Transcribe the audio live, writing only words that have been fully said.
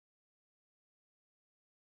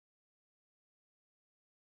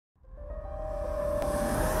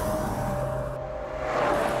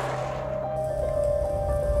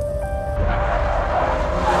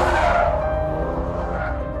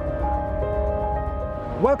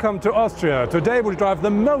Welcome to Austria. Today we'll drive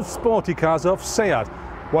the most sporty cars of Seat.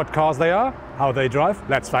 What cars they are, how they drive,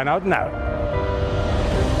 let's find out now.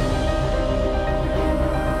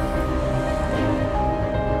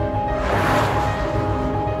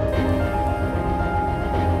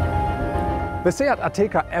 The Seat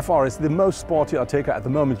Ateca FR is the most sporty Ateca at the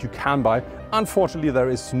moment you can buy. Unfortunately,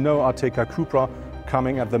 there is no Ateca Cupra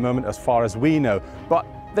coming at the moment as far as we know, but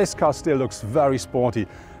this car still looks very sporty.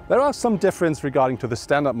 There are some differences regarding to the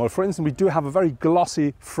standard mode. For instance, we do have a very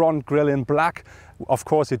glossy front grille in black. Of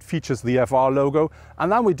course, it features the FR logo.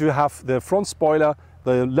 And then we do have the front spoiler.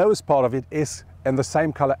 The lowest part of it is in the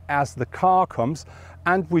same color as the car comes.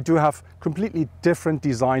 And we do have completely different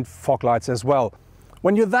designed fog lights as well.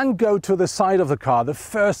 When you then go to the side of the car, the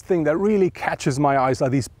first thing that really catches my eyes are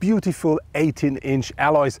these beautiful 18-inch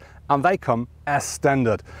alloys, and they come as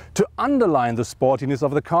standard. To underline the sportiness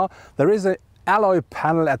of the car, there is an alloy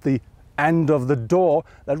panel at the end of the door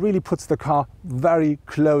that really puts the car very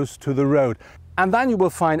close to the road. And then you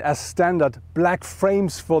will find as standard black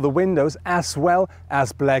frames for the windows as well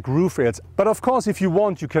as black roof rails. But of course, if you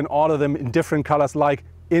want, you can order them in different colors, like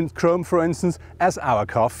in chrome, for instance, as our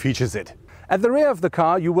car features it. At the rear of the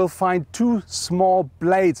car, you will find two small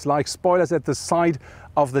blades like spoilers at the side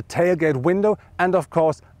of the tailgate window, and of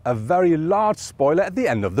course a very large spoiler at the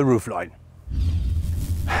end of the roofline.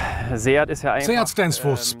 Seat stands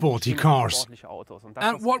for sporty cars.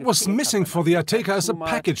 And what was missing for the Ateca is a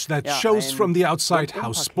package that shows from the outside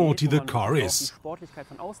how sporty the car is.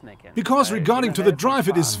 Because regarding to the drive,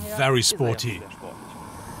 it is very sporty.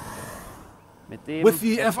 With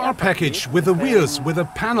the FR package, with the wheels, with the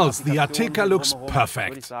panels, the Ateca looks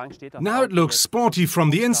perfect. Now it looks sporty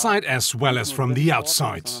from the inside as well as from the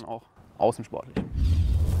outside.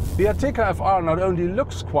 The Ateca FR not only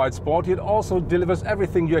looks quite sporty, it also delivers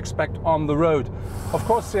everything you expect on the road. Of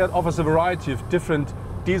course, Seat offers a variety of different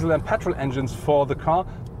diesel and petrol engines for the car,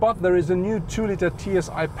 but there is a new 2-liter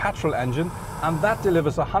TSI petrol engine, and that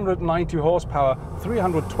delivers 190 horsepower,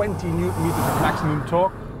 320 Nm of maximum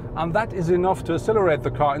torque, and that is enough to accelerate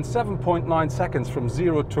the car in 7.9 seconds from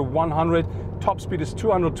 0 to 100. Top speed is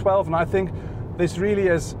 212, and I think this really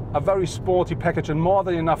is a very sporty package and more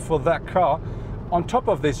than enough for that car. On top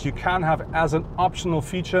of this, you can have as an optional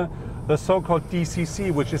feature the so-called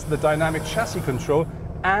DCC, which is the dynamic chassis control,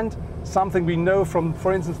 and something we know from,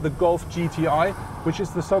 for instance, the Golf GTI, which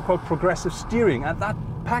is the so-called progressive steering. And that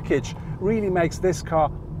package really makes this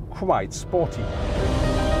car quite sporty.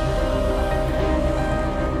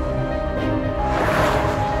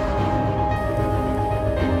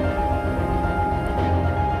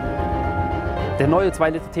 The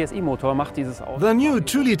new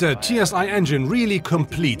 2-liter TSI engine really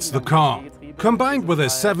completes the car. Combined with a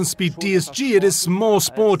 7-speed DSG, it is more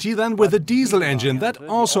sporty than with a diesel engine that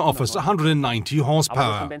also offers 190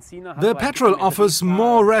 horsepower. The petrol offers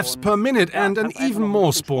more revs per minute and an even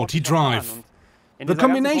more sporty drive. The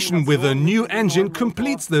combination with a new engine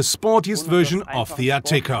completes the sportiest version of the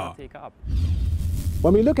Ateca.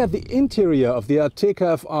 When we look at the interior of the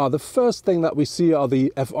Ateca FR, the first thing that we see are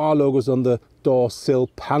the FR logos on the door sill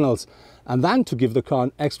panels. And then to give the car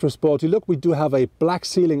an extra sporty look, we do have a black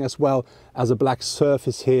ceiling as well as a black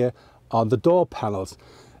surface here on the door panels.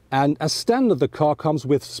 And as standard, the car comes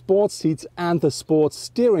with sports seats and the sports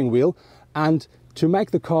steering wheel. And to make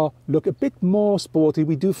the car look a bit more sporty,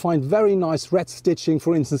 we do find very nice red stitching,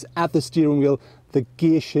 for instance, at the steering wheel, the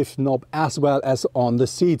gear shift knob, as well as on the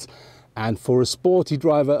seats. And for a sporty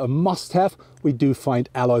driver, a must-have, we do find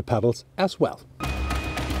alloy pedals as well.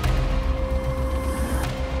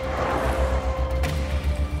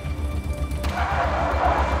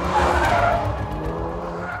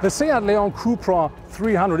 The Seat Leon Cupra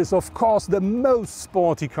 300 is of course the most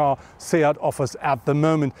sporty car Seat offers at the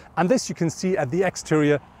moment, and this you can see at the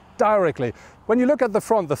exterior directly. When you look at the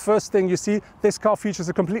front, the first thing you see, this car features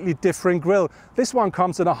a completely different grille. This one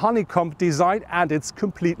comes in a honeycomb design and it's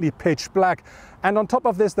completely pitch black. And on top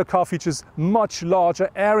of this, the car features much larger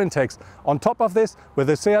air intakes. On top of this, with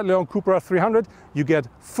the Seat Leon Cupra 300, you get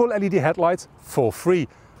full LED headlights for free.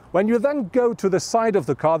 When you then go to the side of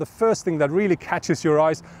the car, the first thing that really catches your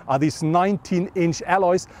eyes are these 19-inch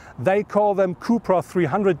alloys. They call them Cupra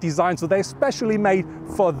 300 design, so they're specially made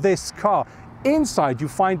for this car. Inside you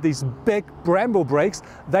find these big Brembo brakes.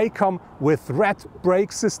 They come with red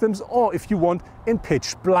brake systems, or if you want, in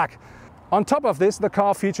pitch black. On top of this, the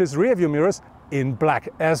car features rear view mirrors in black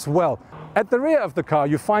as well. At the rear of the car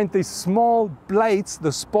you find these small blades,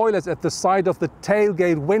 the spoilers at the side of the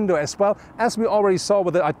tailgate window, as well as we already saw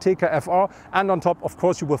with the Ateca FR, and on top of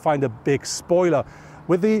course you will find a big spoiler.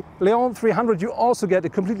 With the Leon 300 you also get a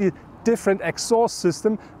completely different exhaust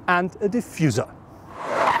system and a diffuser.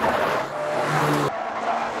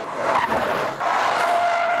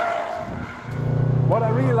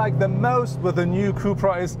 like the most with the new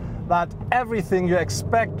Cupra is that everything you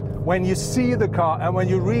expect when you see the car and when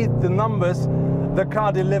you read the numbers, the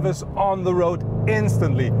car delivers on the road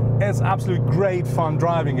instantly. It's absolutely great fun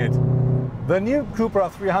driving it. The new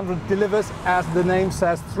Cupra 300 delivers, as the name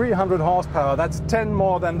says, 300 horsepower. That's 10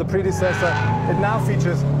 more than the predecessor. It now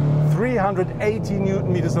features 380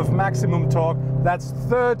 Newton meters of maximum torque. That's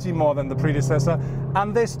 30 more than the predecessor.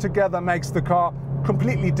 And this together makes the car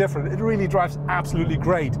completely different. It really drives absolutely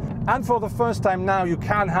great. And for the first time now, you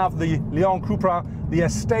can have the Leon Cupra, the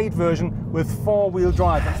estate version, with four-wheel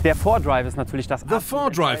drive. The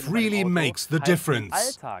four-drive really makes the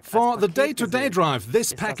difference. For the day-to-day drive,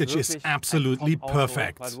 this package is absolutely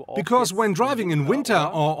perfect. Because when driving in winter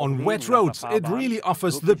or on wet roads, it really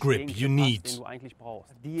offers the grip you need.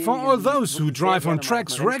 For all those who drive on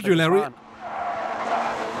tracks regularly,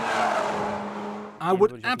 I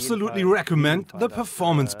would absolutely recommend the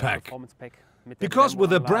Performance Pack. Because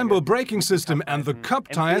with the Brembo braking system and the Cup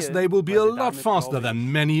tires, they will be a lot faster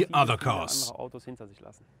than many other cars.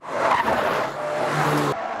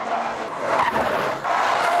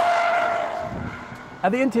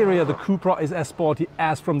 At the interior, the Cupra is as sporty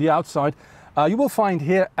as from the outside. You will find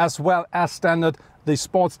here, as well as standard, the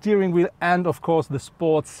sport steering wheel and of course the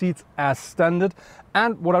sport seats as standard.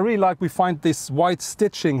 And what I really like, we find this white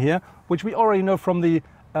stitching here, which we already know from the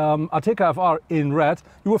Ateca FR in red.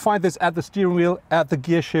 You will find this at the steering wheel, at the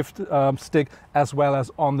gear shift stick, as well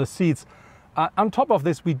as on the seats. On top of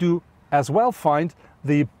this, we do as well find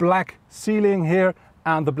the black ceiling here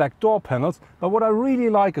and the black door panels. But what I really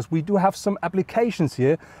like is we do have some applications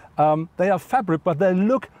here. They are fabric, but they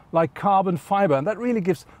look like carbon fiber, and that really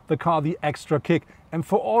gives the car the extra kick. And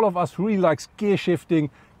for all of us who really likes gear shifting,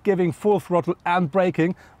 giving full throttle and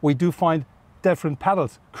braking, we do find different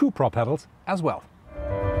pedals, Cupra pedals as well.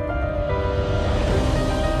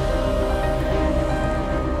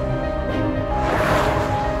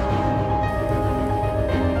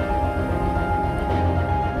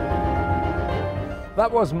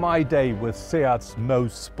 That was my day with Seat's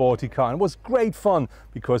most sporty car. It was great fun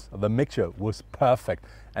because the mixture was perfect.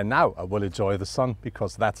 And now I will enjoy the sun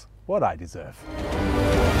because that's what I deserve.